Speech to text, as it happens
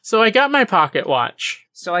So I got my pocket watch.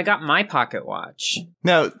 So I got my pocket watch.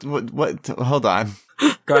 No, what? Hold on.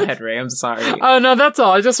 Go ahead, Ray. I'm sorry. Oh, no, that's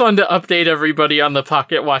all. I just wanted to update everybody on the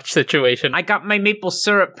pocket watch situation. I got my maple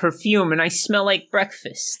syrup perfume and I smell like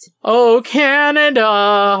breakfast. Oh,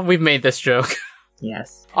 Canada! We've made this joke.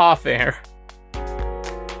 Yes. Off air.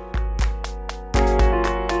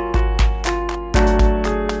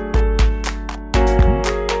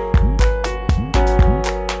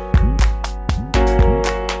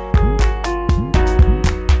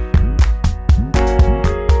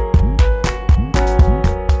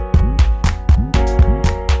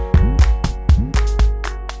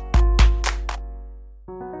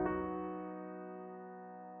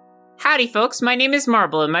 Howdy, folks. My name is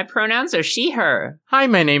Marble, and my pronouns are she, her. Hi,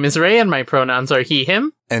 my name is Ray, and my pronouns are he,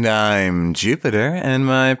 him. And I'm Jupiter, and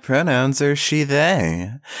my pronouns are she,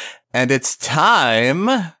 they. And it's time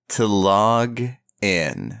to log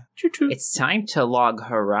in. It's time to log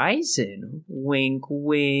Horizon. Wink,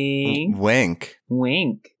 wink. Wink.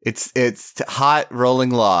 Wink. It's hot rolling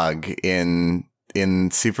log in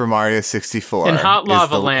Super Mario 64. In Hot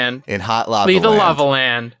Lava Land. In Hot Lava Lethal Land. Lava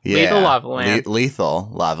Land. Yeah. Lethal Lava Land. Lethal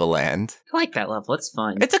Lava Land. I like that level. It's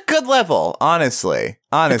fun. It's a good level, honestly.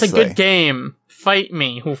 It's a good game. Fight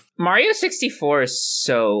me. Mario 64 is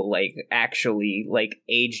so, actually,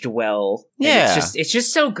 aged well. And Yeah. It's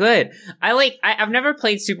just so good. I've never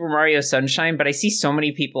played Super Mario Sunshine, but I see so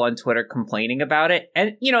many people on Twitter complaining about it.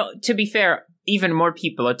 And, to be fair, even more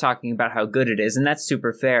people are talking about how good it is, and that's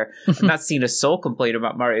super fair. I've not seen a soul complain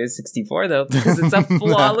about Mario 64, though, because it's a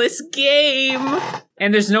flawless game.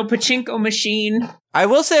 And there's no pachinko machine. I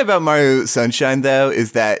will say about Mario Sunshine, though,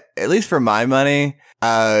 is that, at least for my money,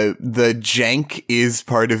 the jank is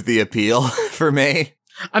part of the appeal for me.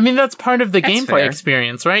 I mean, that's part of the That's gameplay fair.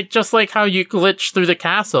 experience, right? Just like how you glitch through the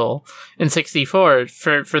castle in 64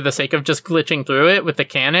 for the sake of just glitching through it with the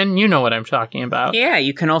cannon. You know what I'm talking about. Yeah,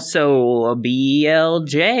 you can also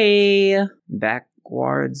BLJ,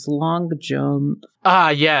 backwards long jump.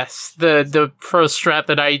 Ah, yes. The pro strat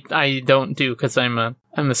that I don't do because I'm a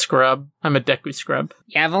scrub. I'm a Deku scrub.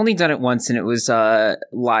 Yeah, I've only done it once, and it was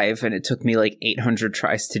live, and it took me 800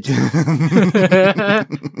 tries to do.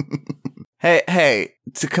 Hey,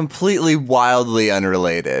 it's completely wildly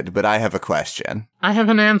unrelated, but I have a question. I have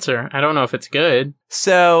an answer. I don't know if it's good.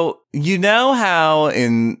 So, you know how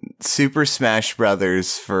in Super Smash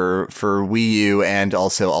Brothers for Wii U and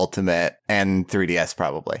also Ultimate and 3DS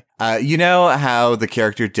probably, you know how the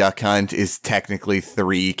character Duck Hunt is technically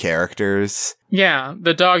 3 characters? Yeah,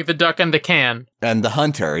 the dog, the duck, and the can. And the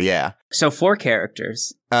hunter, yeah. So 4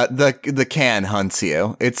 characters. The can hunts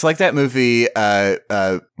you. It's like that movie,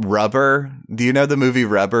 Rubber. Do you know the movie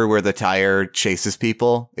Rubber where the tire chases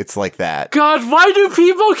people? It's like that. God, why do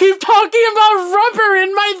people keep talking about rubber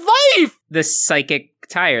in my life? The psychic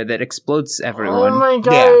tire that explodes everyone. Oh my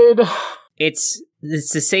god. It's the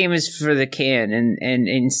same as for the can, and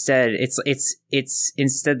instead it's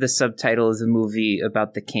instead the subtitle of the movie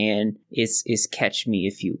about the can is Catch Me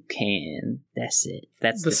If You Can. That's it.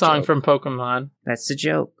 That's the song joke. from Pokemon. That's the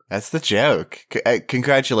joke. That's the joke.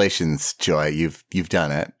 Congratulations, Joy. You've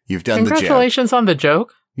done it. You've done the joke. Congratulations on the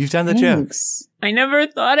joke. You've done the joke. Thanks. I never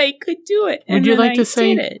thought I could do it. Would and you then like to I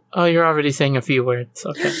say? did it. Oh, you're already saying a few words.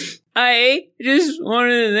 Okay. I just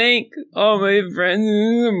wanted to thank all my friends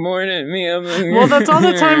who supported me. Well, that's all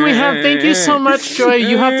the time we have. Thank you so much, Joy.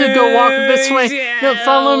 You have to go walk this way. No,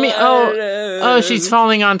 follow me. Oh, she's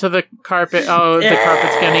falling onto the carpet. Oh, the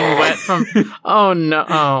carpet's getting wet from. Oh no.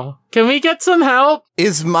 Oh. Can we get some help?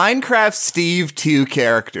 Is Minecraft Steve 2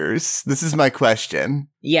 characters? This is my question.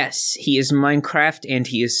 Yes, he is Minecraft and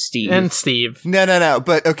he is Steve. And Steve. No.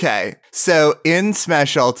 But okay. So in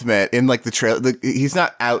Smash Ultimate, in the trailer, he's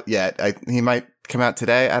not out yet. He might come out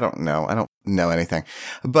today. I don't know. I don't know anything.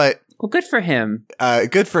 But well, good for him.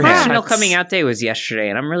 good for him. National Coming Out Day was yesterday,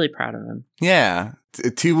 and I'm really proud of him. Yeah.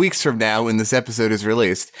 2 weeks from now when this episode is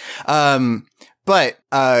released. But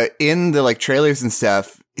in the trailers and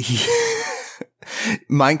stuff,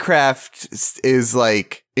 Minecraft is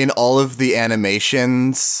in all of the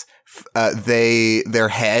animations, their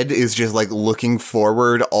head is just looking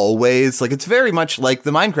forward always. It's very much like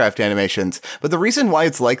the Minecraft animations. But the reason why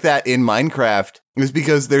it's like that in Minecraft is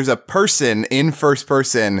because there's a person in first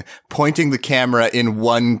person pointing the camera in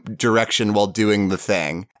one direction while doing the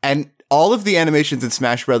thing. And all of the animations in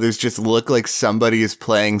Smash Brothers just look like somebody is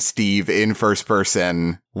playing Steve in first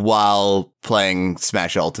person while playing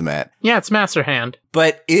Smash Ultimate. Yeah, it's Master Hand.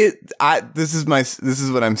 But this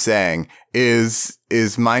is what I'm saying is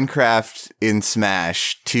Minecraft in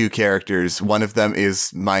Smash 2 characters. One of them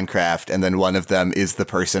is Minecraft, and then one of them is the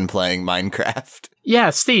person playing Minecraft.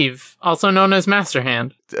 Yeah, Steve, also known as Master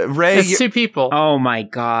Hand. Ray, It's 2 people. Oh my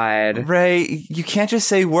god. Ray, you can't just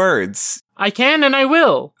say words. I can and I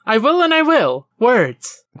will. I will and I will.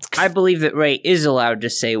 Words. I believe that Ray is allowed to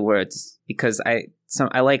say words because I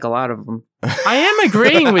like a lot of them. I am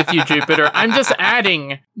agreeing with you, Jupiter. I'm just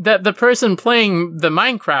adding that the person playing the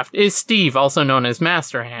Minecraft is Steve, also known as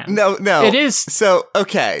Master Hand. No. It is. So,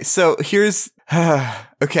 okay. So here's,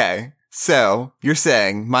 okay. So you're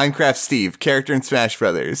saying Minecraft Steve, character in Smash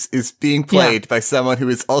Brothers, is being played by someone who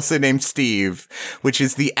is also named Steve, which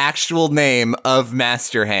is the actual name of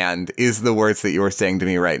Master Hand, is the words that you are saying to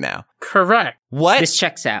me right now. Correct. What? This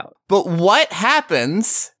checks out. But what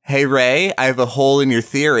happens? Hey, Ray, I have a hole in your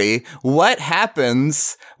theory. What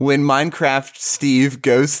happens when Minecraft Steve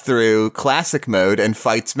goes through classic mode and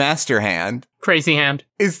fights Master Hand? Crazy Hand.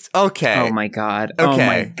 Is okay. Oh my god. Okay. Oh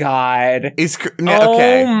my god. Is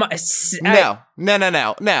okay. Oh my.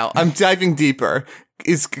 No. I'm diving deeper.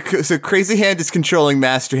 So Crazy Hand is controlling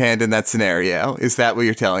Master Hand in that scenario. Is that what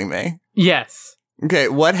you're telling me? Yes. Okay,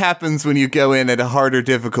 what happens when you go in at a harder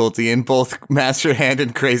difficulty and both Master Hand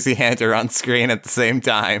and Crazy Hand are on screen at the same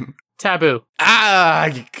time? Taboo.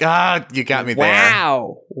 You got me there.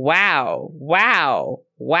 Wow.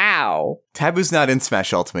 Taboo's not in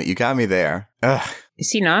Smash Ultimate. You got me there. Ugh.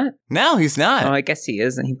 Is he not? No, he's not. Oh, I guess he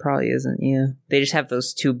isn't. He probably isn't, yeah. They just have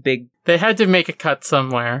those 2 big... They had to make a cut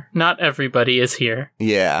somewhere. Not everybody is here.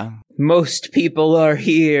 Yeah. Most people are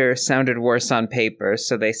here sounded worse on paper,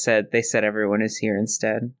 so they said everyone is here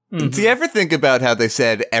instead. Mm-hmm. Do you ever think about how they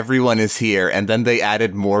said everyone is here and then they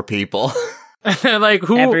added more people? Like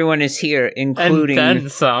who? Everyone is here, including and then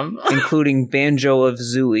some, including Banjo of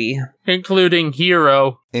Zooey, including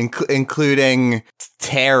Hero, including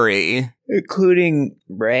Terry, including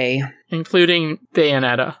Ray, including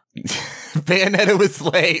Bayonetta. Bayonetta was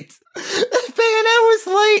late.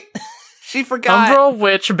 She forgot. Umbral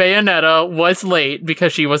Witch Bayonetta was late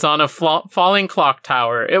because she was on a falling clock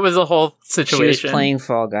tower. It was a whole situation. She was playing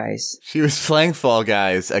Fall Guys. She was playing Fall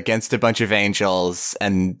Guys against a bunch of angels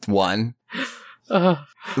and won.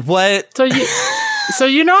 What? So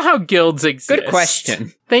you know how guilds exist. Good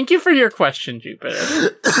question. Thank you for your question,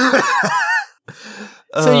 Jupiter.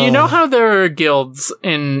 So you know how there are guilds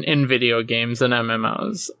in video games and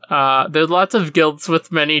MMOs. There's lots of guilds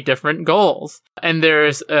with many different goals. And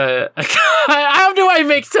there's how do I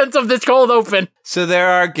make sense of this cold open? So there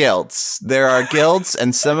are guilds.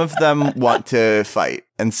 And some of them want to fight.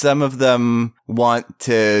 And some of them want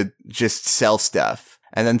to just sell stuff.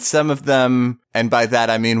 And then some of them, and by that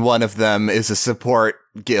I mean one of them, is a support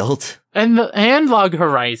guild. And Log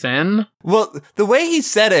Horizon. Well, the way he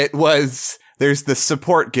said it was... There's the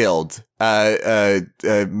support guild,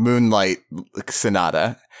 Moonlight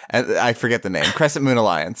Sonata, and I forget the name, Crescent Moon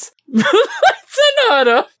Alliance.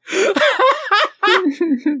 Sonata!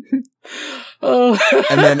 Oh.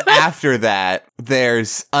 And then after that,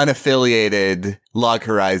 there's unaffiliated Log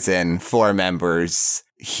Horizon, 4 members.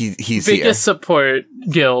 He's biggest here. Support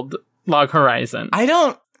guild, Log Horizon. I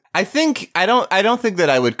don't think that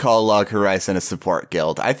I would call Log Horizon a support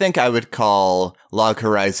guild. I think I would call Log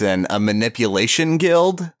Horizon a manipulation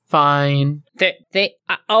guild. Fine.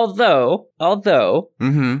 Although,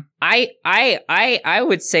 mm-hmm. I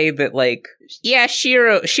would say that, like, yeah,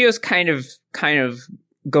 Shiro's kind of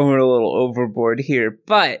going a little overboard here,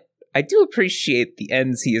 but I do appreciate the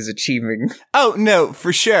ends he is achieving. Oh, no,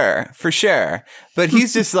 for sure. But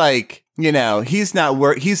he's just like, you know, he's not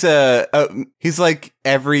he's like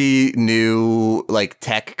every new, like,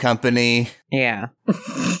 tech company. Yeah.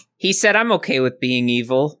 He said, I'm okay with being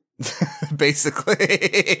evil. Basically.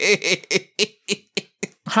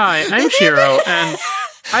 Hi, I'm Shiro, and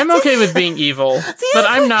I'm okay with being evil, but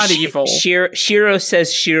I'm not evil. Shiro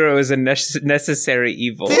says Shiro is a necessary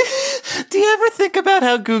evil. Do you ever think about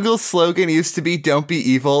how Google's slogan used to be "Don't be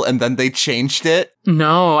evil" and then they changed it?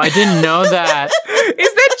 No, I didn't know that.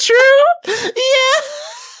 Is that true? Yeah.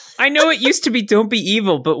 I know it used to be "Don't be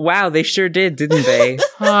evil," but wow, they sure did, didn't they?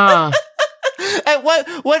 And what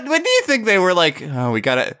do you think they were like? Oh, we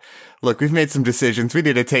gotta look. We've made some decisions. We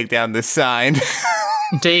need to take down this sign.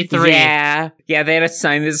 Day 3. Yeah, they had a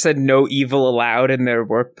sign that said "No evil allowed" in their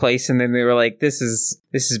workplace, and then they were like, "This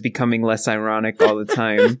is becoming less ironic all the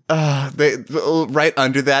time." They right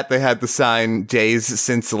under that they had the sign "Days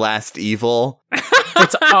since last evil."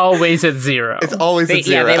 It's always at 0. It's always at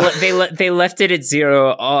 0. Yeah, they left it at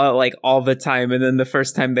 0 all the time, and then the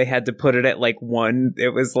first time they had to put it at 1,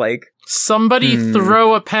 it was like somebody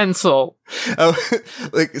throw a pencil. Oh,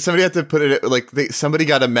 somebody had to put it at, somebody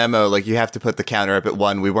got a memo you have to put the counter up at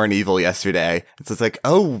 1. We weren't evil yesterday. So it's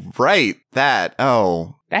oh right, that.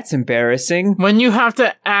 Oh, that's embarrassing. When you have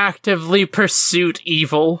to actively pursue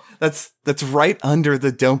evil. That's right under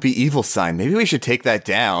the don't be evil sign. Maybe we should take that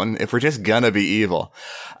down if we're just gonna be evil.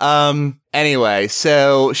 Anyway,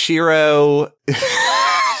 so Shiro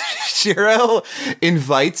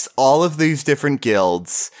invites all of these different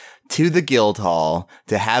guilds to the guild hall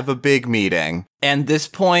to have a big meeting. And this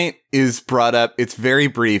point is brought up. It's very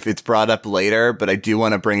brief. It's brought up later, but I do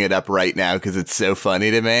want to bring it up right now because it's so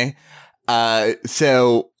funny to me.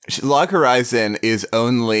 So Log Horizon is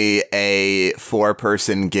only a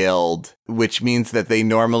 4-person guild, which means that they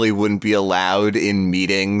normally wouldn't be allowed in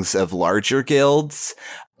meetings of larger guilds.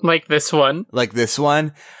 Like this one.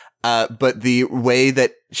 But the way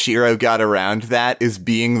that Shiro got around that is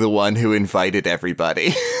being the one who invited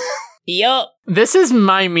everybody. Yup. This is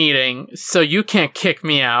my meeting, so you can't kick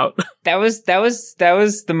me out. That was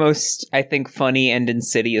the most, I think, funny and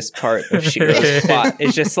insidious part of Shiro's plot.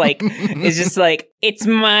 It's just it's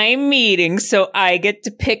my meeting, so I get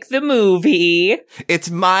to pick the movie. It's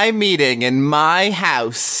my meeting in my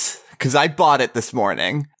house. Because I bought it this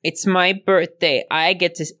morning. It's my birthday.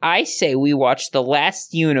 I say we watch The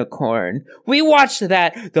Last Unicorn. We watched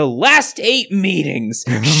that the last 8 meetings.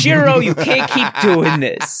 Shiro, you can't keep doing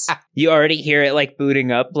this. You already hear it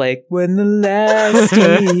booting up when the last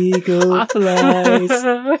eagle flies.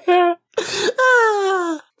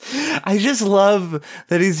 I just love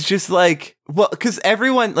that he's just because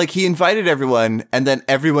everyone, he invited everyone and then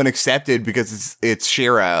everyone accepted because it's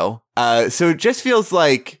Shiro. So it just feels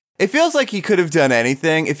it feels like he could have done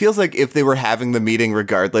anything. It feels like if they were having the meeting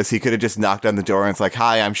regardless, he could have just knocked on the door and it's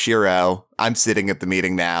hi, I'm Shiro. I'm sitting at the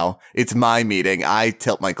meeting now. It's my meeting. I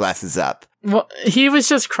tilt my glasses up. Well, he was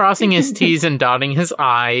just crossing his T's and dotting his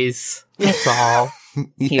I's. That's all.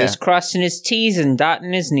 Yeah. He was crossing his T's and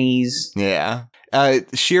dotting his knees. Yeah.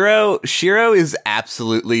 Shiro is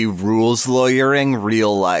absolutely rules lawyering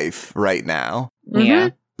real life right now. Mm-hmm. Yeah.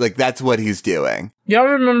 That's what he's doing. Y'all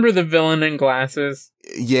remember the villain in glasses?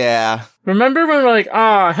 Yeah. Remember when we're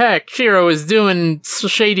heck, Shiro is doing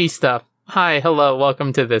shady stuff. Hi, hello,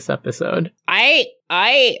 welcome to this episode. I'm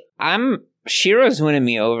Shiro's winning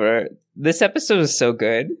me over. This episode was so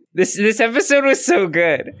good. This episode was so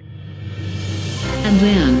good. And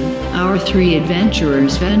then, our 3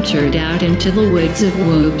 adventurers ventured out into the woods of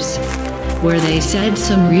Whoops, where they said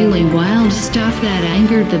some really wild stuff that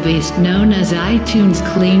angered the beast known as iTunes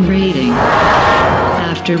Clean Rating.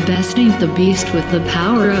 After besting the beast with the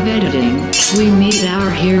power of editing, we meet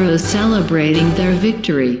our heroes celebrating their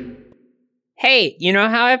victory. Hey, you know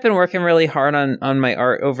how I've been working really hard on my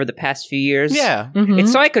art over the past few years? Yeah. Mm-hmm.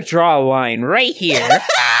 It's so I could draw a line right here.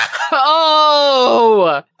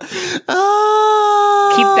 Oh!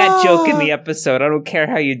 Keep that joke in the episode. I don't care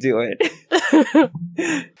how you do it.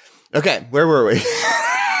 Okay, where were we?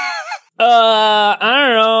 I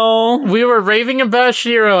don't know. We were raving about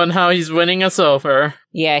Shiro and how he's winning us over.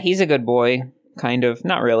 Yeah, he's a good boy. Kind of.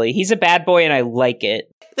 Not really. He's a bad boy and I like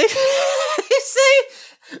it.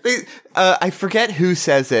 I forget who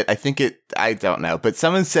says it. I don't know, but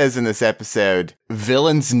someone says in this episode,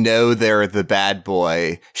 villains know they're the bad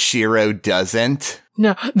boy. Shiro doesn't.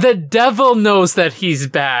 No, the devil knows that he's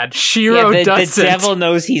bad. Shiro doesn't. The devil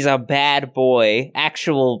knows he's a bad boy.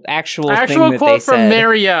 Actual thing that quote they from said.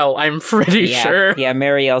 Marielle, I'm pretty sure. Yeah,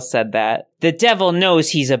 Marielle said that. The devil knows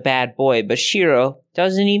he's a bad boy, but Shiro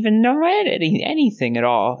doesn't even know anything at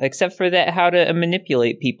all, except for how to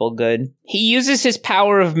manipulate people good. He uses his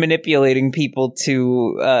power of manipulating people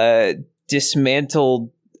to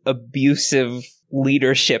dismantle abusive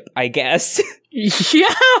leadership, I guess. Yeah,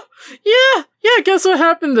 guess what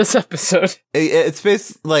happened this episode? It's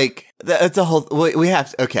basically it's a whole. We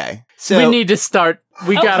have to. Okay, so we need to start.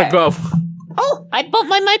 We gotta go. Oh, I bumped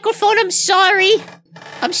my microphone. I'm sorry.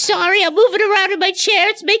 I'm moving around in my chair.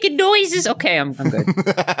 It's making noises. Okay, I'm good.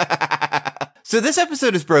 So this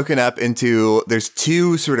episode is broken up into, there's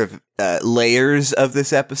 2 sort of layers of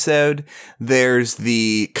this episode. There's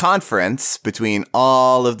the conference between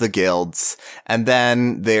all of the guilds, and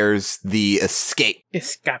then there's the escape.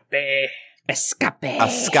 Escape,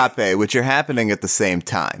 which are happening at the same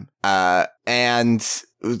time. And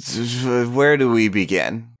where do we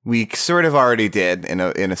begin? We sort of already did, in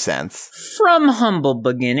a sense. From humble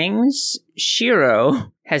beginnings,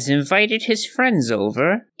 Shiro has invited his friends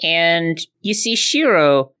over, and you see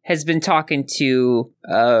Shiro has been talking to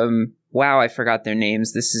Wow, I forgot their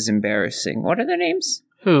names. This is embarrassing. What are their names?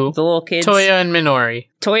 Who? The little kids? Toya and Minori.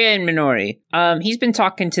 Toya and Minori. He's been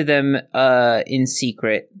talking to them in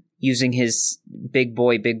secret using his big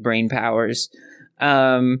boy, big brain powers.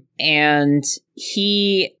 And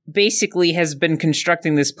he basically has been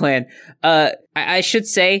constructing this plan. I should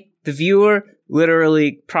say the viewer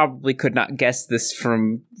literally probably could not guess this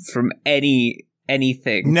from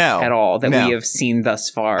anything at all that we have seen thus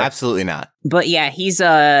far. Absolutely not. But yeah, he's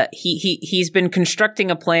been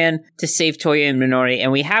constructing a plan to save Toya and Minori,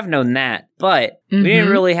 and we have known that, but we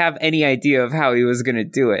didn't really have any idea of how he was going to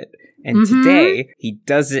do it. And today he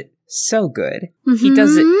does it so good. He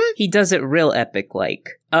does it real epic like.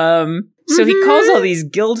 So he calls all these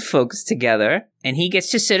guild folks together, and he gets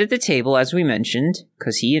to sit at the table, as we mentioned,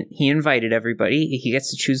 because he invited everybody. He gets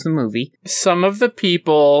to choose the movie. Some of the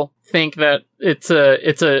people think that it's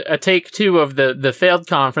a take two of the failed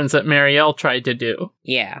conference that Marielle tried to do.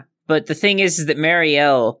 Yeah. But the thing is that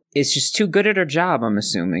Marielle is just too good at her job, I'm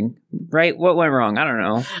assuming. Right? What went wrong? I don't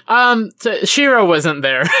know. Shiro wasn't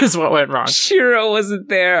there, is what went wrong. Shiro wasn't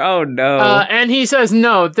there. Oh, no. And he says,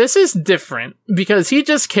 no, this is different, because he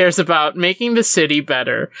just cares about making the city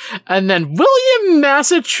better. And then William,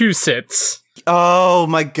 Massachusetts. Oh,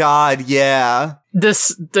 my God, yeah.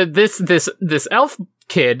 This elf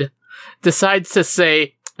kid decides to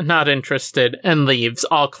say, not interested, and leaves,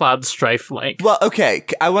 all Cloud Strife-like. Well, okay,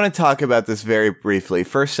 I want to talk about this very briefly.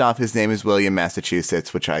 First off, his name is William,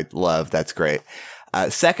 Massachusetts, which I love. That's great.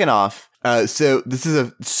 Second off, so this is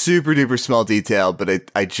a super duper small detail, but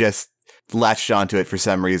I just latched onto it for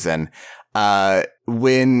some reason.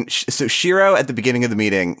 So Shiro at the beginning of the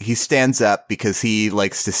meeting, he stands up because he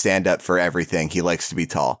likes to stand up for everything. He likes to be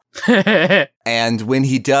tall. And when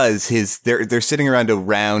he does, they're sitting around a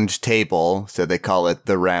round table, so they call it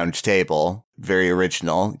the round table. Very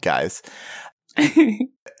original, guys.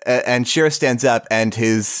 And Shiro stands up and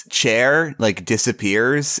his chair like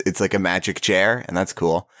disappears. It's like a magic chair, and that's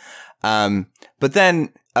cool. But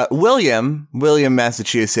then William,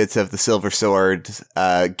 Massachusetts of the Silver Sword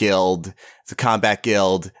Guild, it's a combat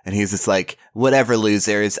guild, and he's just like, whatever,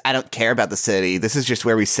 losers, I don't care about the city. This is just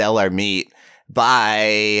where we sell our meat.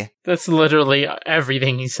 Bye. That's literally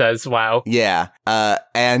everything he says. Wow. Yeah.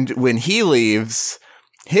 And when he leaves,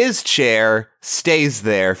 his chair stays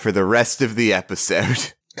there for the rest of the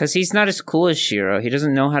episode. Because he's not as cool as Shiro. He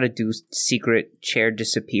doesn't know how to do secret chair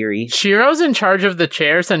disappeary. Shiro's in charge of the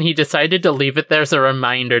chairs, and he decided to leave it there as a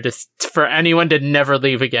reminder for anyone to never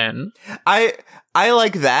leave again. I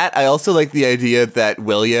like that. I also like the idea that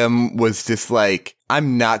William was just like,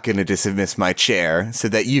 I'm not going to dismiss my chair so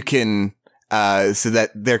that you can, so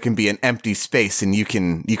that there can be an empty space and you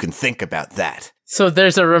can think about that. So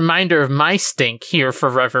there's a reminder of my stink here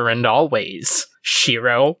forever and always.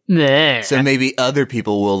 Shiro. Nah. So maybe other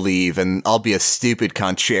people will leave and I'll be a stupid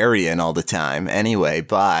contrarian all the time. Anyway,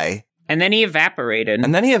 bye. And then he evaporated.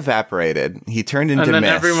 He turned into mist. And then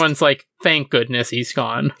everyone's like, thank goodness he's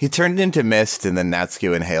gone. He turned into mist and then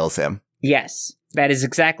Natsuko inhales him. Yes. That is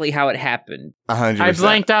exactly how it happened. 100%. I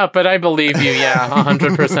blanked out, but I believe you. Yeah,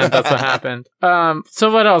 100% that's what happened.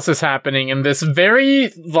 So what else is happening in this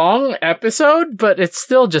very long episode? But it's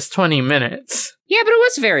still just 20 minutes. Yeah, but it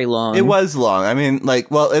was very long. It was long. I mean,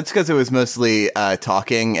 it's because it was mostly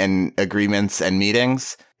talking and agreements and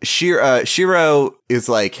meetings. Shiro is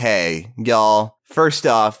like, hey, y'all, first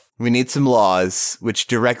off, we need some laws, which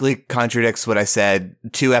directly contradicts what I said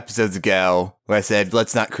 2 episodes ago, where I said,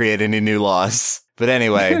 let's not create any new laws. But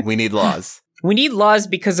anyway, we need laws. We need laws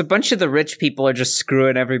because a bunch of the rich people are just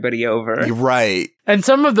screwing everybody over. You're right. And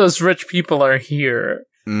some of those rich people are here.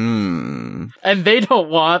 And they don't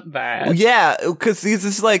want that. Yeah, because he's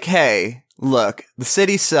just like, hey, look, the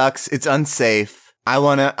city sucks. It's unsafe. I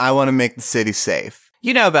wanna make the city safe.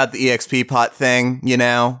 You know about the EXP pot thing,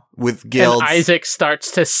 with guilds. And Isaac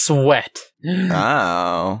starts to sweat.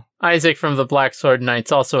 Oh. Isaac from the Black Sword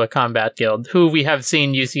Knights, also a combat guild, who we have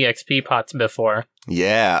seen use EXP pots before.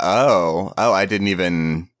 Yeah, oh, I didn't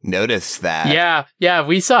even notice that. Yeah,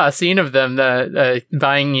 we saw a scene of them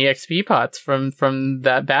buying EXP pots from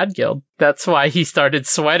that bad guild. That's why he started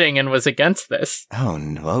sweating and was against this. Oh,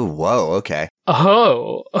 no, whoa, okay.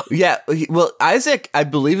 Oh. Yeah, well, Isaac, I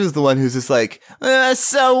believe, is the one who's just like,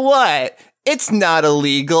 so what? It's not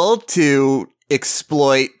illegal to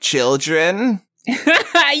exploit children.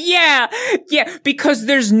 Yeah, because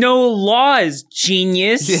there's no laws,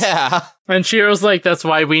 genius. Yeah. And Shiro's like, that's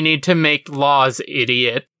why we need to make laws,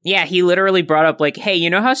 idiot. Yeah, he literally brought up, like, hey, you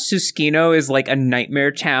know how Susukino is like a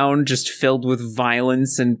nightmare town just filled with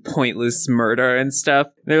violence and pointless murder and stuff?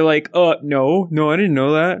 They're like, no, I didn't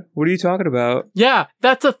know that. What are you talking about? Yeah,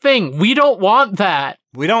 that's a thing. We don't want that.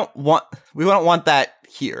 We don't want that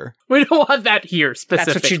here. We don't want that here,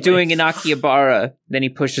 specifically. That's what you're doing in Akihabara. Then he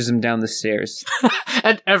pushes him down the stairs.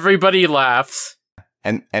 And everybody laughs.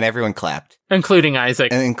 And everyone clapped. Including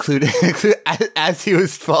Isaac. And as he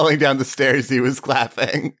was falling down the stairs, he was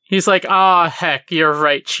clapping. He's like, heck, you're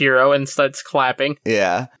right, Shiro, and starts clapping.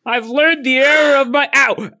 Yeah. I've learned the error of my...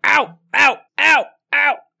 Ow! Ow! Ow! Ow!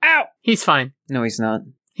 Ow! Ow! He's fine. No, he's not.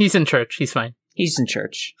 He's in church. He's fine. He's in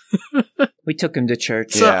church. We took him to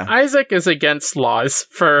church. So Yeah. Isaac is against laws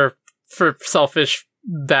for selfish,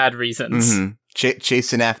 bad reasons. Mm-hmm.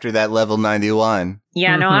 Chasing after that level 91.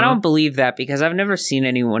 Yeah, no, I don't believe that because I've never seen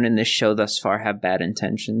anyone in this show thus far have bad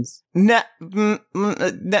intentions. Least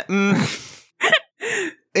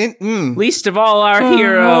of all our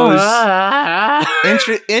heroes.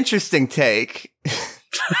 Interesting take.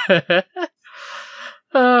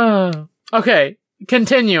 Okay,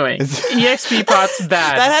 continuing. EXP Pot's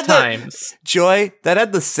bad times. Joy, that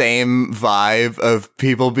had the same vibe of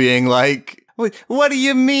people being like, what do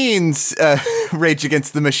you mean Rage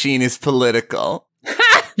Against the Machine is political?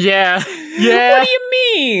 Yeah. What do you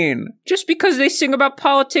mean? Just because they sing about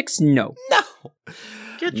politics? No.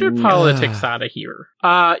 Get your politics out of here.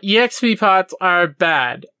 EXP Pots are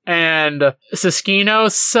bad, and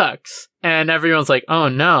Susukino sucks, and everyone's like, oh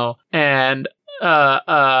no. And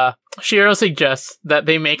Shiro suggests that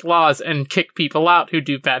they make laws and kick people out who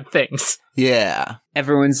do bad things. Yeah.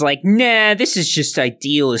 Everyone's like, nah, this is just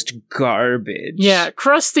idealist garbage. Yeah,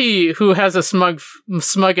 Krusty, who has a smug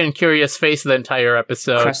and curious face the entire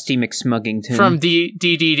episode. Krusty McSmuggington. From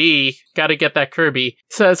DDD, gotta get that Kirby,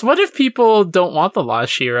 says, what if people don't want the laws,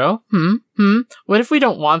 Shiro? What if we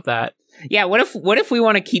don't want that? Yeah, what if we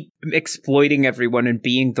want to keep exploiting everyone and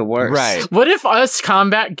being the worst? Right. What if us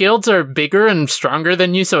combat guilds are bigger and stronger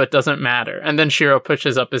than you so it doesn't matter? And then Shiro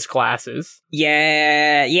pushes up his glasses.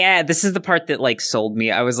 Yeah, this is the part that, like, sold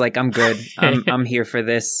me. I was like, I'm good. I'm here for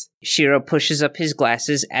this. Shiro pushes up his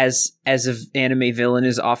glasses as an anime villain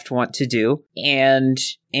is oft wont to do, and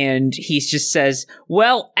he just says,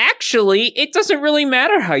 well, actually, it doesn't really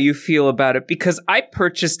matter how you feel about it because I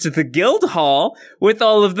purchased the guild hall with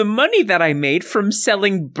all of the money that I made from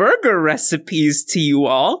selling burger recipes to you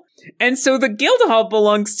all. And so the guild hall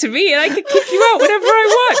belongs to me, and I can kick you out whenever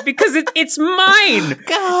I want because it's mine.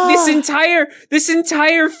 God. This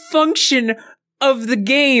entire function of the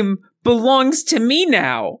game belongs to me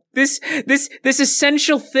now. This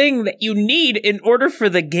essential thing that you need in order for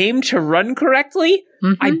the game to run correctly.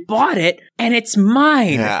 I bought it, and it's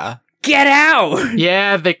mine. Yeah. Get out.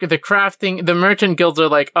 Yeah, the crafting, the merchant guilds are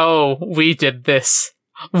like, oh, we did this.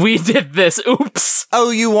 Oops.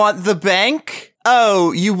 Oh, you want the bank?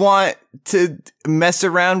 Oh, you want to mess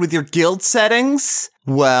around with your guild settings?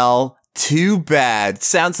 Well, too bad.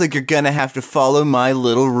 Sounds like you're gonna have to follow my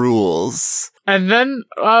little rules. And then,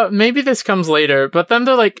 maybe this comes later, but then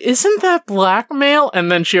they're like, isn't that blackmail?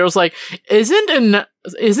 And then Shiro's like,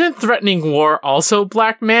 isn't threatening war also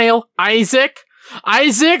blackmail? Isaac,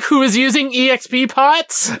 who is using EXP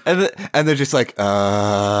pots? And they're just like,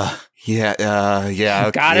 yeah,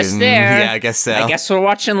 okay. Got us there. Yeah, I guess so. I guess we're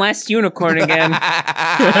watching Last Unicorn again.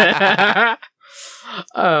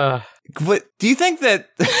 What do you think that?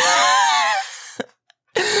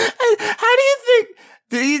 How do you think?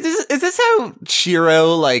 Is this how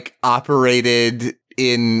Shiro like operated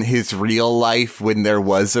in his real life when there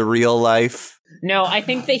was a real life? No, I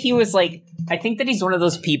think that he was like, I think that he's one of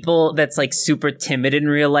those people that's like super timid in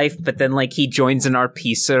real life, but then like he joins an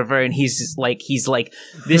RP server and he's like,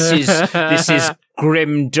 this is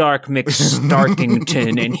Grim Dark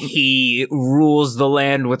McStarkington and he rules the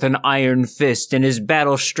land with an iron fist and his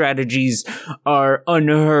battle strategies are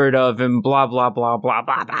unheard of and blah, blah, blah, blah,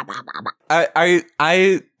 blah, blah, blah, blah.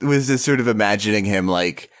 I was just sort of imagining him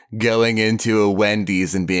like going into a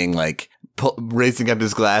Wendy's and being like, raising up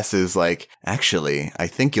his glasses like, actually, I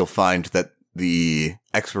think you'll find that the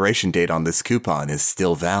expiration date on this coupon is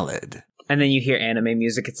still valid. And then you hear anime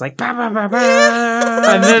music. It's like, bah, bah, bah, bah.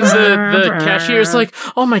 And then the cashier's like,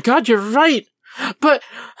 oh my god, you're right. But,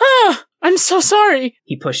 I'm so sorry.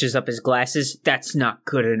 He pushes up his glasses. That's not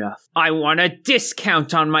good enough. I want a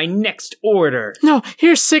discount on my next order. No,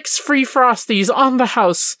 here's 6 free Frosties on the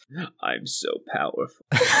house. I'm so powerful.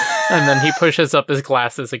 And then he pushes up his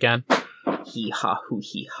glasses again. Hee ha hoo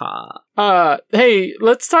hee ha. Hey,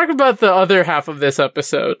 let's talk about the other half of this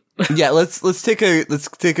episode. Yeah, let's take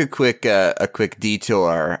a quick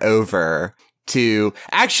detour over to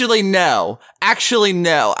actually no,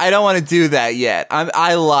 I don't want to do that yet.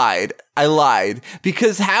 I lied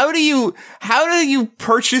because how do you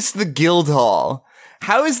purchase the guild hall?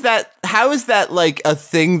 How is that like a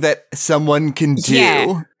thing that someone can do?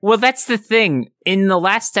 Yeah. Well, that's the thing. In the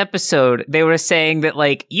last episode, they were saying that,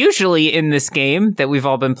 like, usually in this game that we've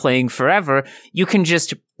all been playing forever, you could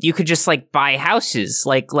just like buy houses,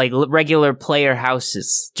 like regular player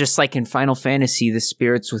houses, just like in Final Fantasy, the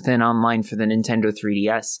Spirits Within Online for the Nintendo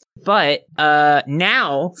 3DS. But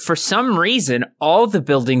now, for some reason, all the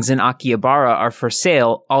buildings in Akihabara are for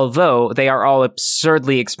sale, although they are all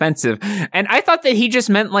absurdly expensive. And I thought that he just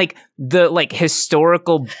meant like the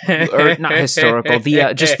historical, or not historical,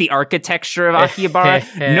 the just the architecture of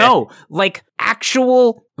Akihabara. No, like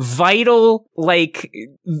actual vital, like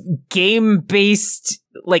game-based,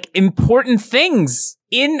 like important things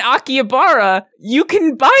in Akihabara. You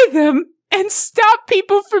can buy them and stop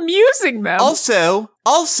people from using them.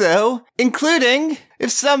 Also, including if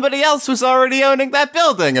somebody else was already owning that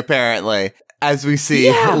building, apparently, as we see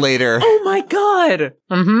later. Oh my god.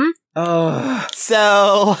 Mm-hmm.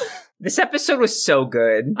 So this episode was so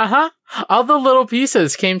good. All the little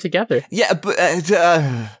pieces came together. Yeah, but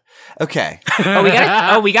okay.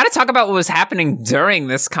 We gotta talk about what was happening during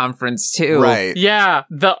this conference too. Right. Yeah,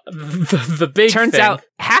 the big Turns thing. out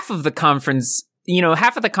half of the conference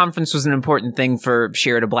was an important thing for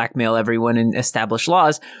Shiro to blackmail everyone and establish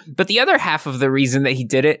laws, but the other half of the reason that he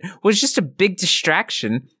did it was just a big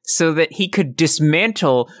distraction so that he could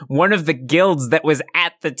dismantle one of the guilds that was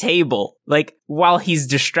at the table. Like, while he's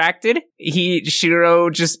distracted, Shiro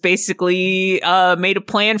just basically made a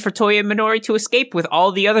plan for Toya and Minori to escape with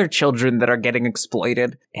all the other children that are getting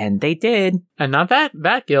exploited. And they did. And not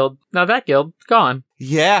that guild. Now that guild, gone.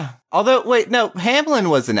 Yeah. Although, wait, no, Hamlin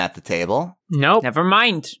wasn't at the table. Nope. Never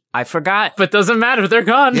mind. I forgot. But doesn't matter, they're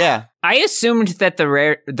gone. Yeah. I assumed that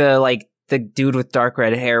the dude with dark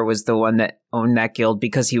red hair was the one that owned that guild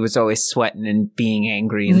because he was always sweating and being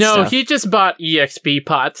angry and No, stuff. he just bought EXP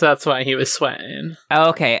pots. That's why he was sweating.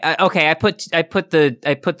 Okay. I put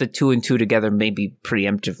the two and two together maybe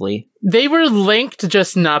preemptively. They were linked,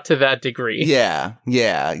 just not to that degree. Yeah.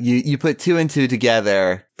 You put two and two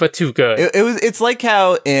together. But too good. It's like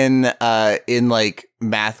how in like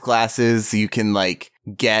math classes you can like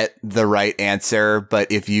get the right answer,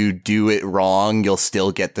 but if you do it wrong, you'll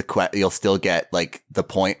still get like the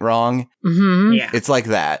point wrong. Mm-hmm. Yeah. It's like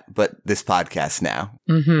that, but this podcast now.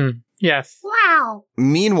 Mm-hmm. Yes. Wow.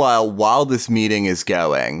 Meanwhile, while this meeting is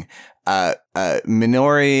going,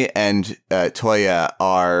 Minori and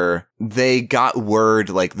Toya they got word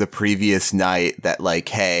like the previous night that like,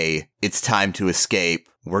 hey, it's time to escape.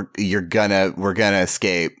 We're gonna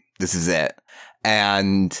escape. This is it.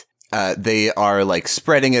 And they are like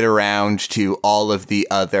spreading it around to all of the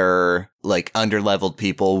other like underleveled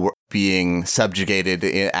people being subjugated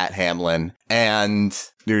at Hamlin. And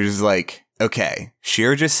there's like, okay,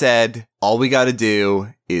 Shiro just said all we got to do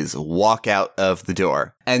is walk out of the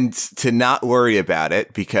door and to not worry about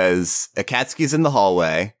it because Akatsuki's in the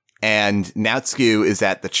hallway and Natsuko is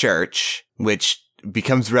at the church, which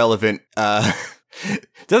becomes relevant.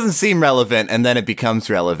 Doesn't seem relevant and then it becomes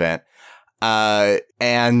relevant.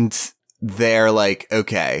 And they're like,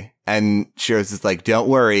 okay. And Shiro's just like, don't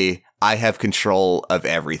worry. I have control of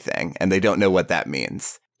everything. And they don't know what that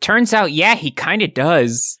means. Turns out, yeah, he kind of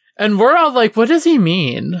does. And we're all like, what does he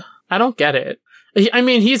mean? I don't get it. I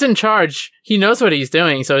mean, he's in charge. He knows what he's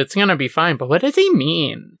doing, so it's gonna be fine. But what does he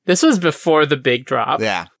mean? This was before the big drop.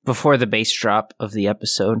 Yeah. Before the bass drop of the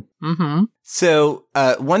episode. Mm-hmm. So,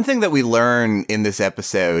 one thing that we learn in this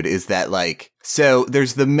episode is that, like, so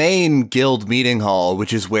there's the main guild meeting hall,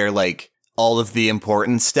 which is where, like, all of the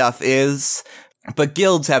important stuff is. But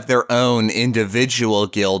guilds have their own individual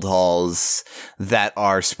guild halls that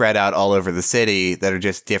are spread out all over the city that are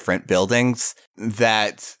just different buildings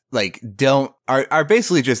that like are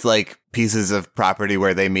basically just like pieces of property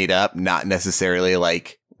where they meet up, not necessarily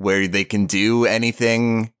like where they can do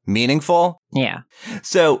anything meaningful. Yeah.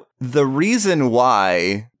 So the reason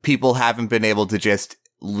why people haven't been able to just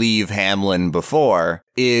leave Hamlin before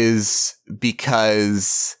is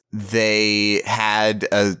because they had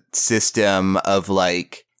a system of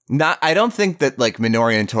like, I don't think that like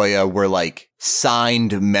Minori and Toya were like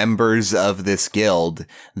signed members of this guild.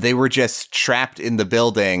 They were just trapped in the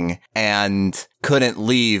building and couldn't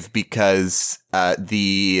leave because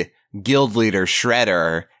the guild leader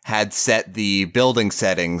Shredder had set the building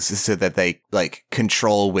settings so that they like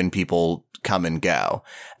control when people come and go.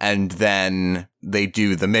 And then they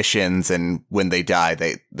do the missions, and when they die,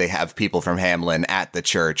 they have people from Hamlin at the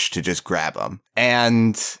church to just grab them.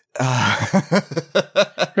 And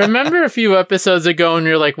Remember a few episodes ago and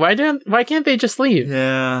you're like, why can't they just leave?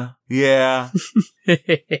 Yeah.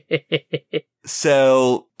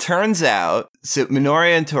 So, turns out,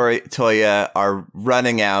 Minoria and Toya are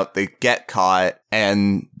running out, they get caught,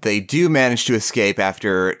 and they do manage to escape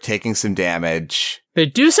after taking some damage. They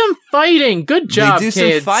do some fighting. Good job, They do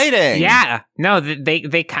kids. some fighting. Yeah. No,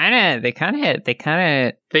 they kind of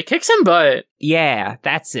They kick some butt. yeah,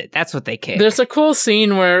 that's it. That's what they kick. There's a cool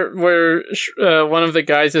scene where one of the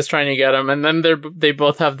guys is trying to get him, and then they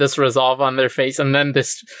both have this resolve on their face, and then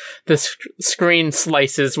this screen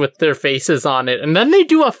slices with their faces on it, and then they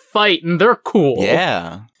do a fight, and they're cool.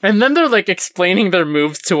 Yeah. And then they're like explaining their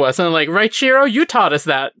moves to us, and I'm like, right, Shiro, you taught us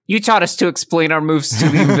that. You taught us to explain our moves to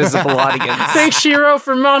the invisible audience. Thanks, Shiro,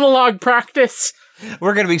 for monologue practice.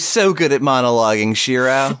 We're gonna be so good at monologuing,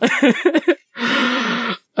 Shiro.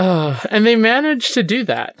 And they managed to do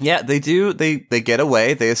that. Yeah, they do. They get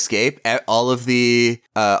away. They escape. All of the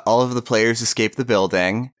players escape the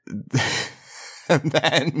building. And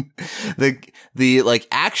then the like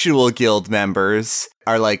actual guild members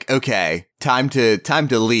are like, okay, time to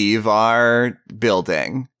leave our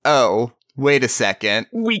building. Oh, wait a second.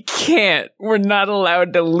 We can't. We're not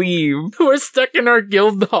allowed to leave. We're stuck in our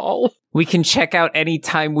guild hall. We can check out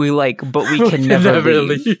anytime we like, but we can never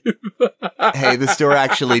leave. Hey, this door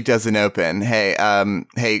actually doesn't open. Hey,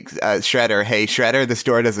 Shredder. Hey, Shredder, this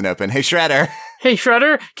door doesn't open. Hey, Shredder. Hey,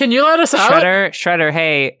 Shredder, can you let us out? Shredder,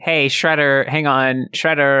 hey, Shredder, hang on.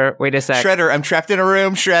 Shredder, wait a sec. Shredder, I'm trapped in a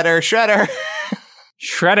room. Shredder.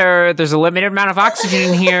 Shredder, there's a limited amount of oxygen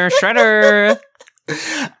in here. Shredder.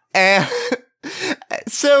 And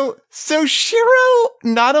so Shiro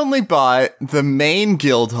not only bought the main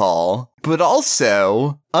guild hall, but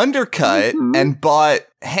also undercut and bought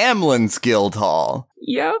Hamlin's guild hall.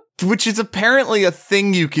 Yep. Which is apparently a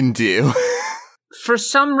thing you can do. For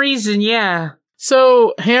some reason, yeah.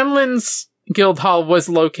 So, Hamlin's guild hall was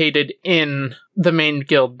located in the main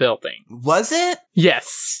guild building. Was it?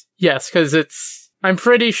 Yes, because I'm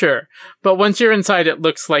pretty sure. But once you're inside, it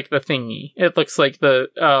looks like the thingy. It looks like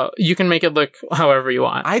you can make it look however you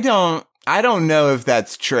want. I don't know if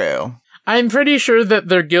that's true. I'm pretty sure that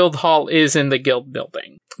their guild hall is in the guild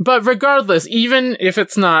building. But regardless, even if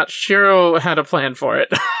it's not, Shiro had a plan for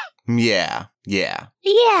it. Yeah.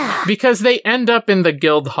 Because they end up in the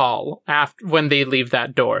guild hall when they leave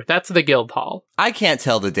that door. That's the guild hall. I can't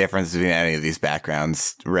tell the difference between any of these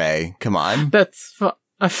backgrounds, Ray. Come on. That's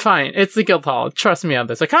fine. It's the guild hall. Trust me on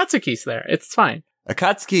this. Akatsuki's there. It's fine.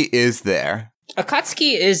 Akatsuki is there.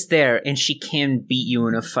 Akatsuki is there, and she can beat you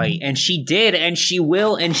in a fight. And she did, and she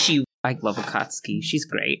will, and I love Akatsuki. She's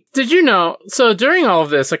great. Did you know? So during all of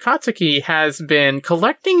this, Akatsuki has been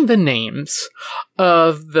collecting the names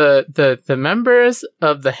of the members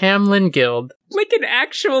of the Hamlin Guild, Like an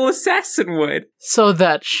actual assassin would. so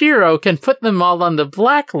that Shiro can put them all on the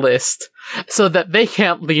blacklist so that they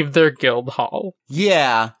can't leave their guild hall.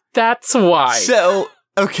 Yeah. That's why. So,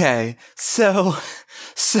 okay. So,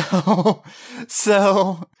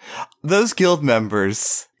 those guild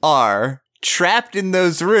members are trapped in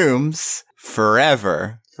those rooms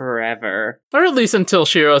forever. Forever. Or at least until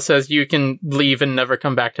Shiro says you can leave and never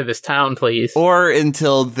come back to this town, please. Or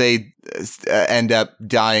until they end up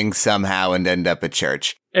dying somehow and end up at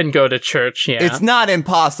church. And go to church, yeah. It's not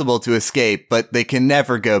impossible to escape, but they can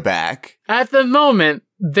never go back. At the moment,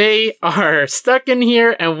 they are stuck in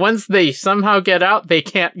here, and once they somehow get out, they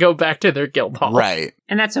can't go back to their guild hall. Right.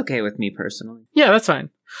 And that's okay with me personally. Yeah, that's fine.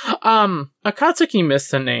 Akatsuki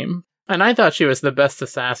missed a name, and I thought she was the best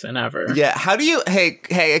assassin ever. Yeah, how do you... Hey,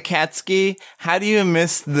 Akatsuki, how do you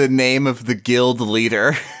miss the name of the guild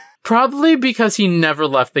leader? Probably because he never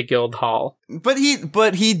left the guild hall. But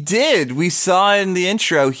he did. We saw in the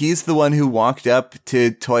intro, he's the one who walked up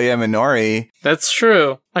to Toya Minori. That's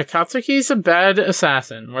true. Akatsuki's a bad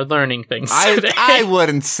assassin. We're learning things today. I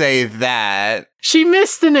wouldn't say that. She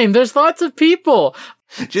missed the name. There's lots of people.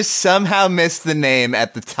 Just somehow missed the name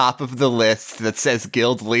at the top of the list that says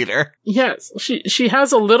guild leader. Yes, she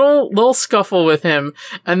has a little scuffle with him,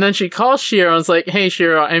 and then she calls Shiro and's like, "Hey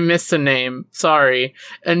Shiro, I missed a name. Sorry."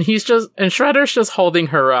 And Shredder's just holding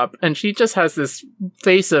her up, and she just has this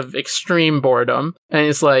face of extreme boredom, and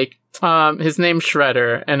he's like, his name's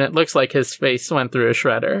Shredder, and it looks like his face went through a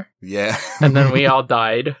shredder. Yeah. And then we all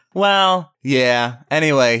died. Well, yeah.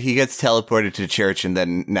 Anyway, he gets teleported to church, and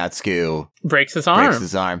then Natsuko Breaks his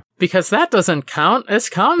arm. Because that doesn't count as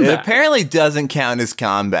combat. It apparently doesn't count as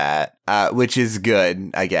combat, which is good,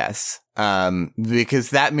 I guess. Because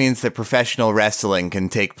that means that professional wrestling can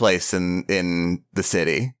take place in the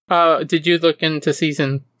city. Did you look into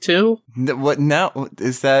season 2? What? No,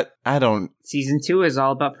 is that? I don't. Season 2 is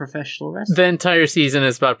all about professional wrestling. The entire season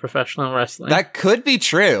is about professional wrestling. That could be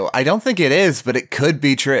true. I don't think it is, but it could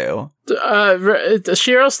be true.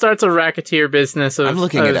 Shiro starts a racketeer business of, I'm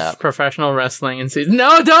looking it up. Professional wrestling in season.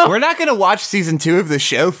 No, don't. We're not going to watch season 2 of the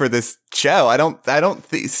show for this show. I don't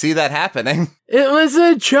see that happening. It was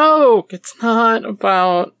a joke. It's not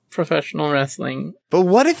about professional wrestling. But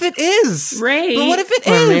what if it is? Ray. But what if it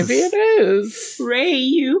Or is? maybe it is. Ray,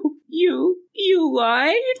 you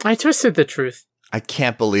lied? I twisted the truth. I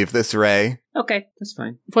can't believe this, Ray. Okay, that's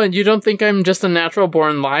fine. But you don't think I'm just a natural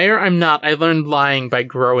born liar? I'm not. I learned lying by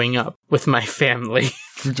growing up with my family.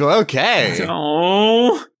 Okay.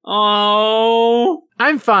 Oh.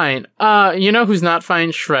 I'm fine. You know who's not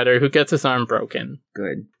fine? Shredder, who gets his arm broken.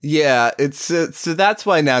 Good. Yeah, it's so that's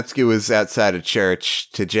why Natsuki was outside of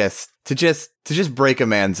church to just break a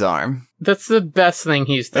man's arm. That's the best thing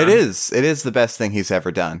he's done. It is the best thing he's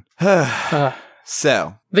ever done.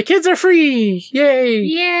 So, the kids are free! Yay!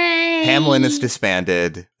 Yay! Hamlin is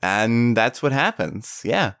disbanded, and that's what happens.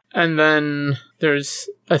 Yeah. And then there's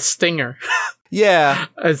a stinger, Yeah.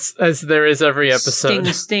 as there is every episode.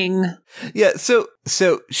 Sting. Yeah, so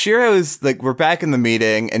Shiro's like, we're back in the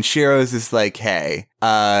meeting, and Shiro's is like, hey,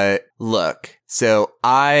 look, so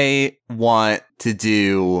I want to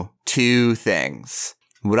do 2 things.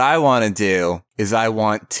 What I want to do is I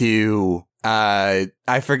want to, I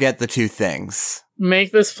forget the 2 things.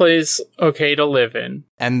 Make this place okay to live in.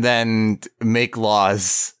 And then make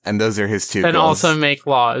laws, and those are his 2 And goals. also make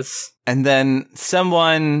laws. And then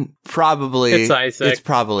someone probably... It's Isaac. It's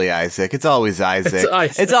probably Isaac. It's always Isaac. It's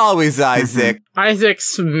Isaac. It's always Isaac.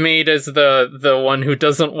 Isaac's made as the one who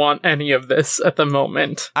doesn't want any of this at the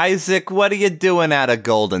moment. Isaac, what are you doing at a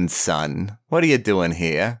Golden Sun? What are you doing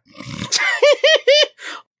here?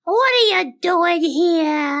 What are you doing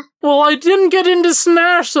here? Well, I didn't get into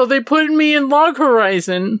Smash, so they put me in Log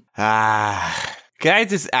Horizon. Can I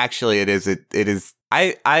just... Actually, it is...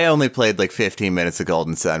 I only played like 15 minutes of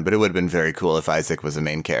Golden Sun, but it would have been very cool if Isaac was a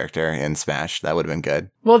main character in Smash. That would have been good.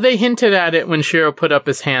 Well, they hinted at it when Shiro put up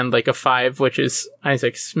his hand like a 5, which is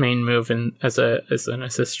Isaac's main move and as an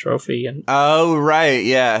assist trophy. And Oh, right.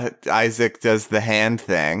 Yeah. Isaac does the hand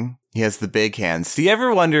thing. He has the big hands. Do you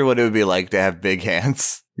ever wonder what it would be like to have big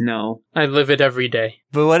hands? No. I live it every day.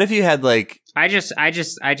 But what if you had like... I just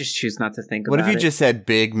choose not to think about it. What if you just had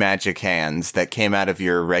big magic hands that came out of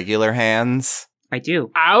your regular hands? I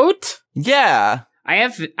do. Out? Yeah. I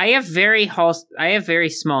have very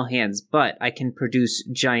small hands, but I can produce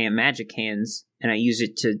giant magic hands, and I use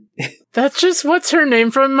it to That's just what's her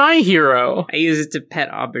name from My Hero. I use it to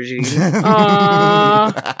pet aubergine.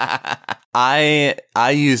 I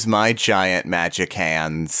use my giant magic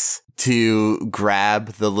hands to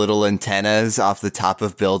grab the little antennas off the top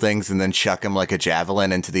of buildings and then chuck them like a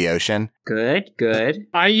javelin into the ocean. Good.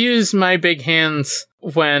 I use my big hands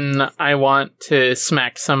when I want to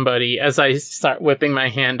smack somebody. As I start whipping my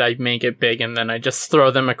hand, I make it big and then I just throw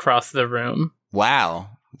them across the room. Wow.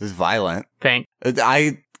 This is violent. Thanks.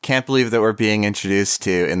 I can't believe that we're being introduced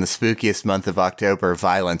to, in the spookiest month of October,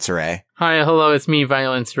 Violence Ray. Hi, hello, it's me,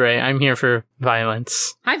 Violence Ray. I'm here for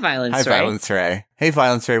violence. Hi, Violence Hi, Ray. Violence Ray. Hey,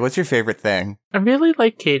 Violence Ray, what's your favorite thing? I really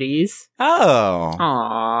like kitties. Oh.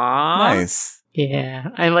 Aww. Nice. Yeah,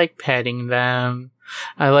 I like petting them.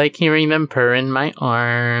 I like hearing them purr in my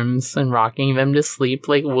arms and rocking them to sleep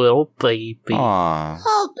like little babies. Aw.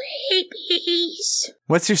 Oh, babies.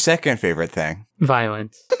 What's your second favorite thing?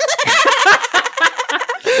 Violence.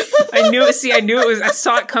 I knew it was. I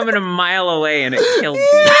saw it coming a mile away, and it killed me.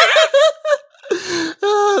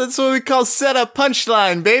 Oh, that's what we call setup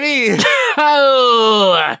punchline, baby.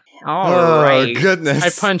 Oh! All right. Oh, goodness. I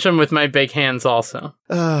punch them with my big hands also.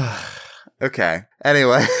 Okay.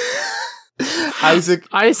 Anyway. Isaac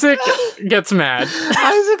gets mad.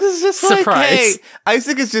 Isaac is just like, Surprise. hey.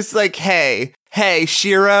 Isaac is just like, hey,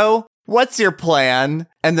 Shiro, what's your plan?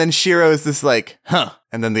 And then Shiro is just like, huh.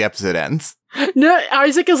 And then the episode ends. No,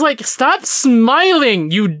 Isaac is like, stop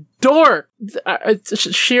smiling, you dork.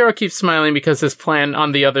 Shiro keeps smiling because his plan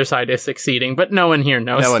on the other side is succeeding, but no one here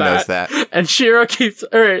knows that. No one knows that.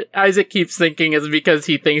 And Isaac keeps thinking it's because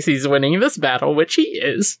he thinks he's winning this battle, which he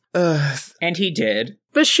is. And he did.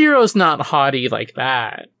 But Shiro's not haughty like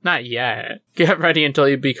that. Not yet. Get ready until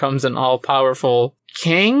he becomes an all-powerful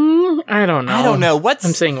king? I don't know. What's...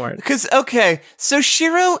 I'm saying words. Because, okay, so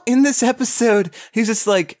Shiro, in this episode, he's just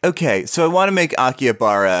like, okay, so I want to make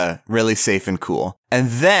Akihabara really safe and cool. And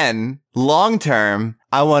then, long term,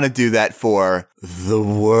 I want to do that for the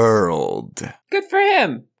world. Good for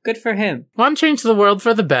him. Good for him. Want to change the world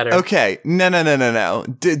for the better. Okay, no.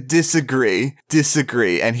 Disagree.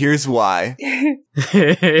 And here's why.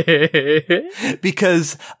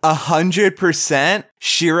 Because 100%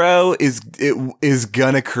 Shiro is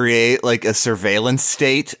gonna create like a surveillance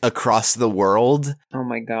state across the world. Oh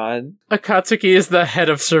my god. Akatsuki is the head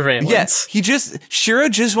of surveillance. Yes, Shiro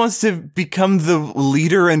just wants to become the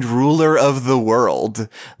leader and ruler of the world.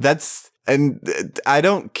 And I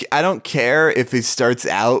don't care if he starts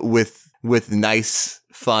out with nice,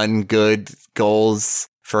 fun, good goals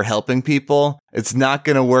for helping people. It's not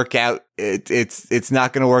going to work out. It's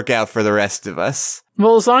not going to work out for the rest of us.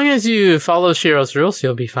 Well, as long as you follow Shiro's rules,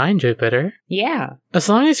 you'll be fine, Jupiter. Yeah. As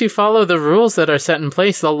long as you follow the rules that are set in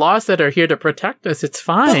place, the laws that are here to protect us, it's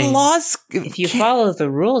fine. But laws... If you follow the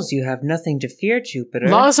rules, you have nothing to fear, Jupiter.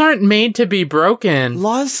 Laws aren't made to be broken.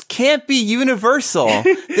 Laws can't be universal.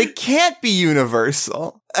 They can't be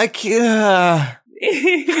universal. I can't...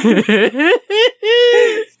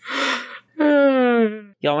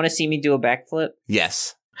 Y'all want to see me do a backflip?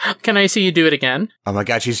 Yes. Can I see you do it again? Oh my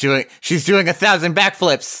god, she's doing 1,000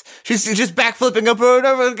 backflips. She's just backflipping over and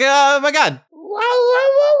over. Oh my god.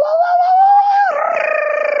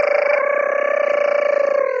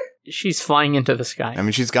 She's flying into the sky. I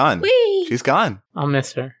mean, she's gone. Whee! She's gone. I'll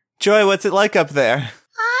miss her. Joy, what's it like up there?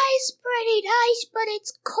 It's pretty nice, but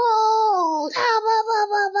it's cold.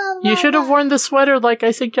 You should have worn the sweater like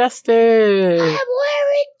I suggested. I'm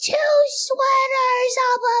wearing 2 sweaters.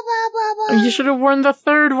 You should have worn the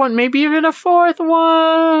third one, maybe even a fourth one.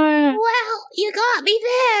 Well, you got me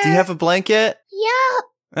there. Do you have a blanket? Yup.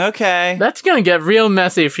 Okay. That's gonna get real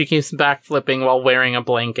messy if she keeps backflipping while wearing a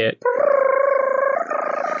blanket.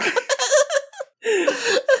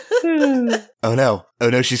 Oh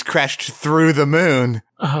no, she's crashed through the moon.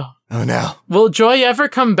 Oh no. Will Joy ever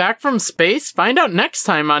come back from space? Find out next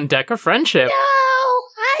time on Deck of Friendship. No,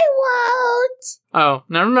 I won't. Oh,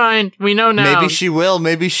 never mind. We know now. Maybe she will,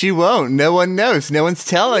 maybe she won't. No one knows. No one's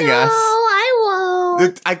telling No, us. I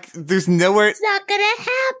won't. There's nowhere... It's not gonna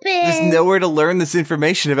happen. There's nowhere to learn this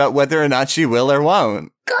information about whether or not she will or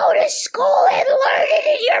won't. Go to school and learn it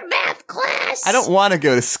in your math class. I don't want to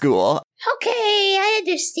go to school. Okay, I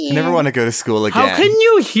understand. I never want to go to school again. How can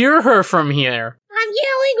you hear her from here? I'm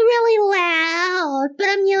yelling really loud,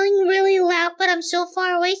 but I'm so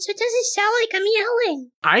far away, so it doesn't sound like I'm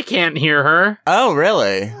yelling. I can't hear her. Oh,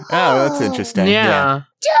 really? Oh, that's interesting. Yeah.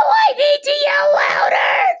 Do I need to yell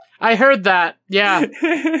louder? I heard that. Yeah.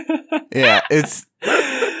 Yeah, it's...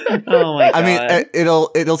 Oh my god. I mean,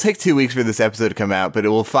 it'll take 2 weeks for this episode to come out, but it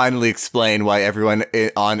will finally explain why everyone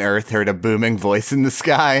on Earth heard a booming voice in the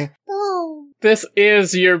sky. Boom. This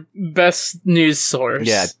is your best news source.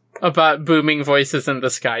 Yeah. About booming voices in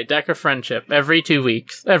the sky. Deck of Friendship. Every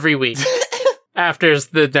week. After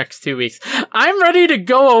the next 2 weeks. I'm ready to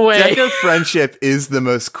go away. Deck of Friendship is the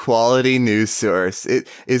most quality news source. It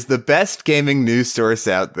is the best gaming news source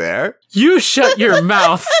out there. You shut your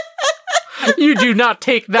mouth. You do not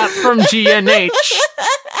take that from GNH.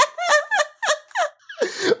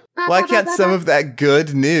 Why can't some of that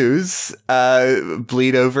good news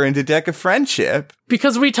bleed over into Deck of Friendship?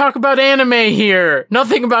 Because we talk about anime here.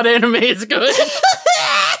 Nothing about anime is good.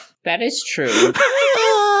 That is true.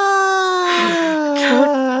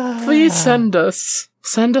 Please send us.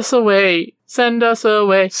 Send us away. Send us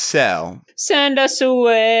away. So. Send us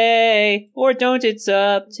away. Or don't, it's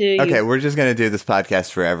up to you. Okay, we're just going to do this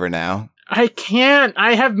podcast forever now. I can't.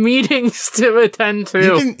 I have meetings to attend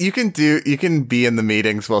to. You can be in the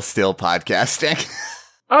meetings while still podcasting.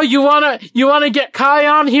 Oh, you wanna get Kai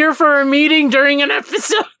on here for a meeting during an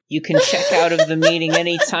episode? You can check out of the meeting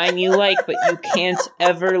anytime you like, but you can't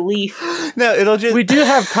ever leave. No, it'll just... We do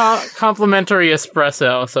have complimentary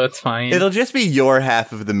espresso, so it's fine. It'll just be your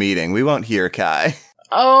half of the meeting. We won't hear Kai.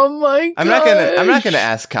 Oh my god. I'm not gonna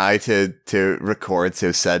ask Kai to record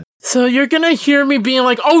so suddenly. So you're gonna hear me being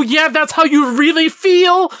like, oh yeah, that's how you really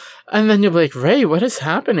feel? And then you'll be like, Ray, what is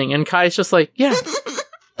happening? And Kai's just like, yeah.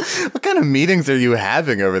 What kind of meetings are you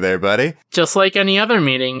having over there, buddy? Just like any other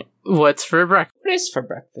meeting. What's for breakfast? What is for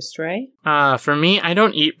breakfast, Ray? For me, I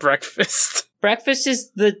don't eat breakfast. Breakfast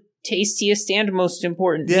is the tastiest and most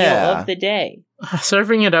important meal of the day.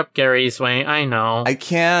 Serving it up Gary's way, I know. I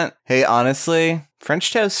can't. Hey, honestly,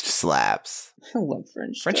 French toast slaps. I love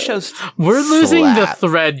French toast. We're losing the slap.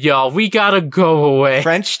 thread, y'all. We gotta go away.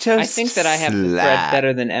 French toast I think that I have the thread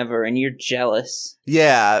better than ever, and you're jealous.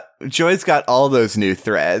 Yeah, Joy's got all those new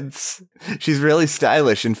threads. She's really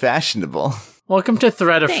stylish and fashionable. Welcome to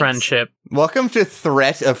Thread of Thanks. Friendship. Welcome to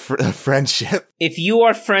Threat of Friendship. If you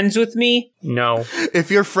are friends with me... No. If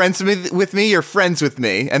you're friends with me, you're friends with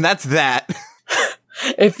me. And that's that.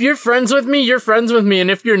 If you're friends with me, you're friends with me. And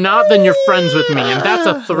if you're not, then you're friends with me. And that's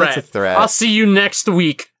a threat. That's a threat. I'll see you next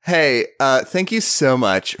week. Hey, thank you so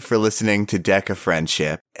much for listening to Deck of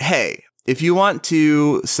Friendship. Hey, if you want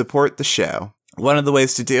to support the show, one of the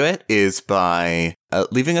ways to do it is by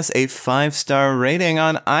leaving us a 5-star rating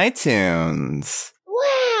on iTunes.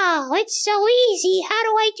 Wow, it's so easy. How do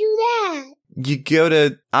I do that? You go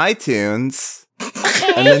to iTunes,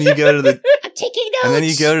 Okay. and then you go to the I'm taking notes. and then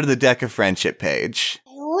you go to the Deck of Friendship page.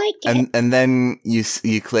 I like it. And then you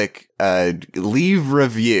click leave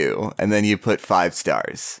review, and then you put 5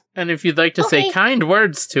 stars. And if you'd like to say Okay. kind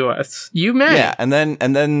words to us, you may. Yeah, and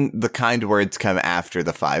then the kind words come after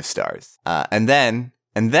the 5 stars. And then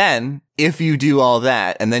if you do all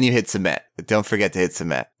that, and then you hit submit. Don't forget to hit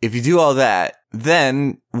submit. If you do all that,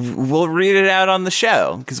 then we'll read it out on the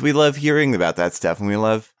show, because we love hearing about that stuff, and we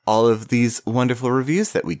love all of these wonderful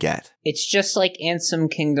reviews that we get. It's just like Ansem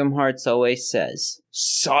Kingdom Hearts always says.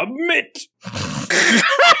 Submit!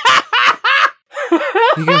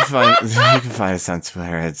 You can find us on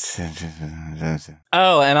Twitter.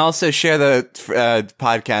 Oh, and also share the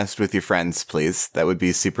podcast with your friends, please. That would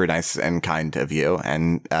be super nice and kind of you.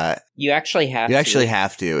 And You actually have you to. actually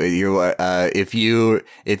have to. If you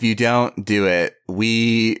don't do it,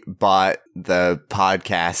 we bought the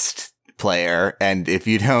podcast player, and if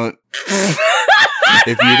you don't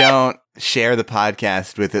share the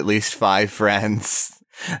podcast with at least 5 friends,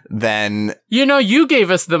 then You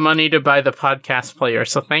gave us the money to buy the podcast player,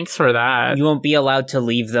 so thanks for that. You won't be allowed to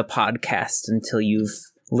leave the podcast until you've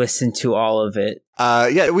listened to all of it.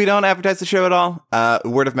 we don't advertise the show at all.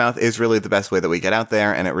 Word of mouth is really the best way that we get out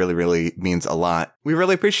there, and it really, really means a lot. We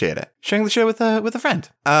really appreciate it. Sharing the show with a friend.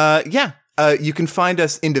 You can find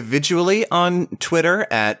us individually on Twitter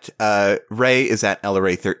at Ray is at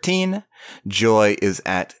EllaRay13, Joy is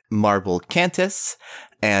at Marble Cantus,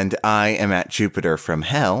 and I am at Jupiter from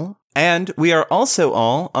Hell. And we are also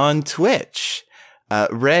all on Twitch.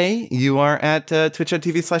 Ray, you are at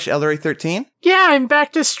twitch.tv/EllaRay13. Yeah, I'm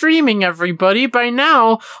back to streaming, everybody. By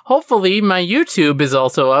now, hopefully, my YouTube is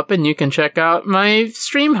also up, and you can check out my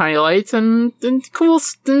stream highlights and cool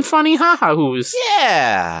and funny ha-ha-hoos.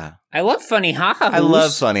 Yeah! I love funny ha-ha-hoos. I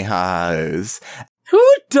love funny ha-has. Who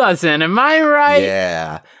doesn't? Am I right?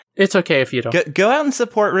 Yeah. It's okay if you don't. Go out and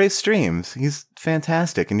support Ray's streams. He's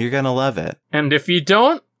fantastic, and you're gonna love it. And if you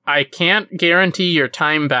don't, I can't guarantee your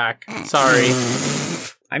time back. Sorry.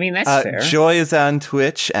 I mean, that's fair. Joy is on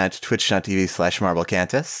Twitch at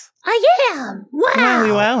twitch.tv/MarbleCantus. I am. Wow.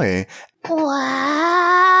 Wowie wowie.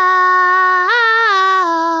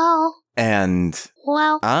 Wow. And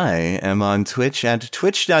Wow. I am on Twitch at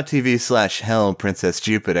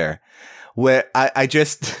twitch.tv/HellPrincessJupiter, where I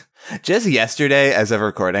just yesterday, as of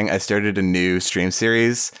recording, I started a new stream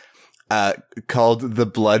series called The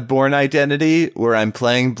Bloodborne Identity, where I'm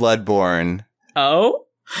playing Bloodborne Oh?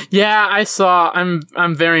 Yeah, I saw. I'm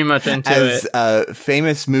very much into as it.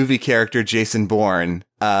 Famous movie character Jason Bourne,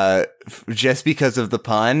 just because of the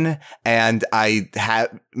pun. And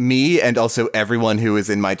me and also everyone who was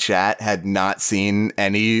in my chat had not seen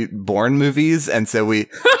any Bourne movies, and so we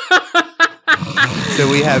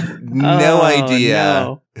have no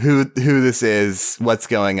idea who this is, what's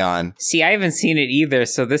going on. See, I haven't seen it either,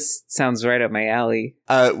 so this sounds right up my alley.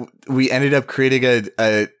 We ended up creating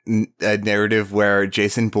a narrative where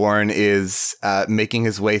Jason Bourne is making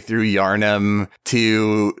his way through Yharnam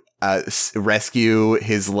to rescue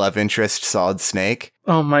his love interest, Solid Snake.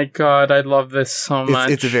 Oh my god, I love this so much.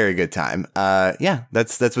 It's a very good time.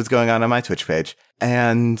 That's what's going on my Twitch page.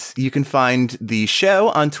 And you can find the show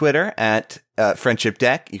on Twitter at Friendship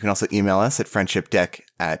Deck. You can also email us at friendshipdeck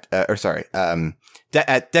at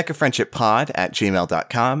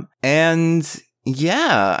deckofriendshippod@gmail.com. And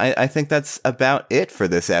yeah, I think that's about it for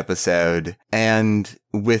this episode. And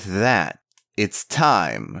with that, it's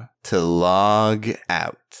time to log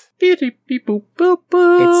out. Beep, beep, boop, boop,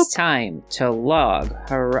 boop. It's time to log.